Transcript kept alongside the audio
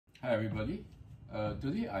Hi everybody.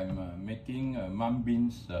 Today I'm making mung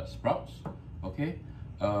beans sprouts. Okay,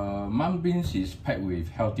 mung beans is packed with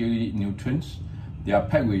healthy nutrients. They are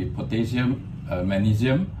packed with potassium,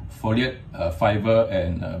 magnesium, folate, fiber,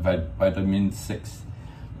 and vitamin 6.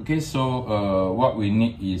 Okay, so what we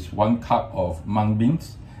need is 1 cup of mung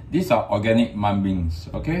beans. These are organic mung beans.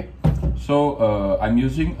 Okay, so I'm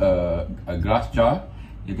using a glass jar.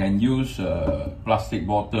 You can use plastic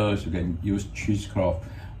bottles. You can use cheesecloth.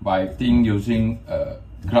 But I think using a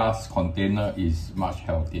glass container is much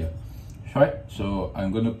healthier. Right, so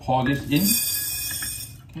I'm going to pour this in.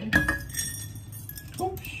 Okay.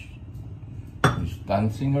 Oops. Just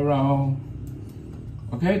dancing around.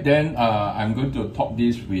 Okay, then I'm going to top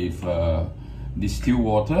this with distilled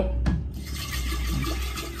water.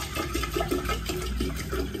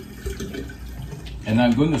 And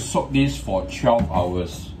I'm going to soak this for 12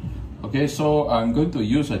 hours. Okay, so I'm going to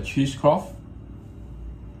use a cheesecloth.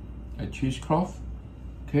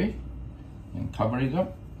 Okay, and cover it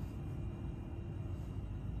up.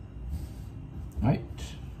 Right.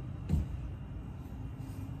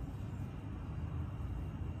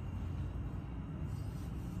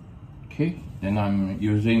 Okay, then I'm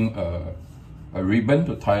using a ribbon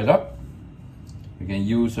to tie it up. You can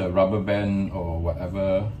use a rubber band or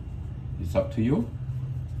whatever, it's up to you.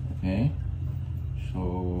 Okay,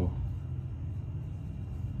 so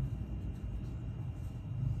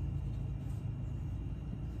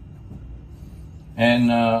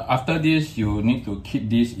and after this, you need to keep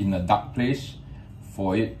this in a dark place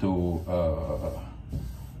for it to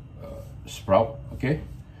sprout. Okay,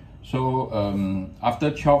 so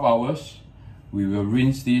after 12 hours, we will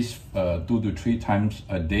rinse this 2 to 3 times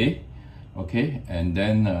a day. Okay, and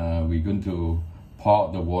then we're going to pour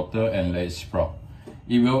out the water and let it sprout.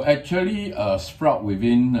 It will actually sprout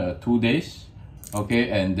within 2 days.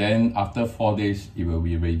 Okay, and then after 4 days, it will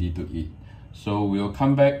be ready to eat. So we'll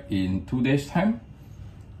come back in 2 days time.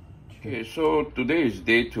 Okay, so today is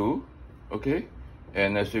day 2. Okay,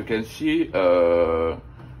 and as you can see, the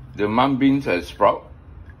mung beans has sprouted.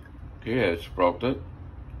 Okay, has sprouted,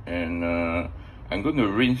 and I'm going to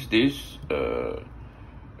rinse this 2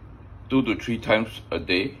 to 3 times a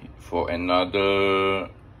day for another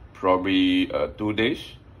probably 2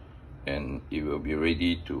 days, and it will be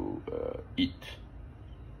ready to eat.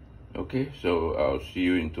 Okay, so I'll see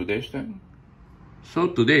you in 2 days time. So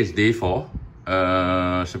today is day 4.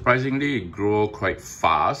 Surprisingly, it grew quite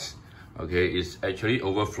fast. Okay, it's actually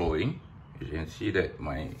overflowing. You can see that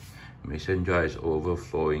my mason jar is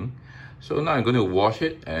overflowing. So now I'm going to wash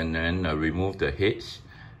it and then remove the heads,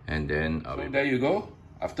 and then so there you go.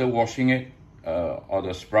 After washing it, all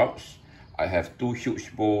the sprouts, I have 2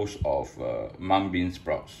 huge bowls of mung bean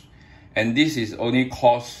sprouts, and this is only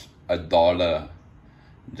cost $1.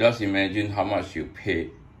 Just imagine how much you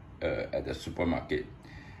pay at the supermarket.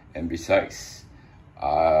 And besides,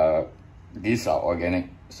 these are organic,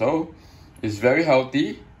 so it's very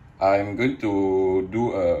healthy. I'm going to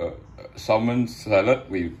do a salmon salad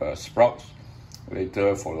with sprouts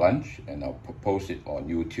later for lunch, and I'll post it on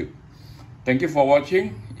YouTube. Thank you for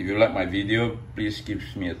watching. If you like my video, please give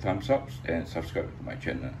me a thumbs up and subscribe to my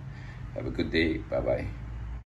channel. Have a good day. Bye bye.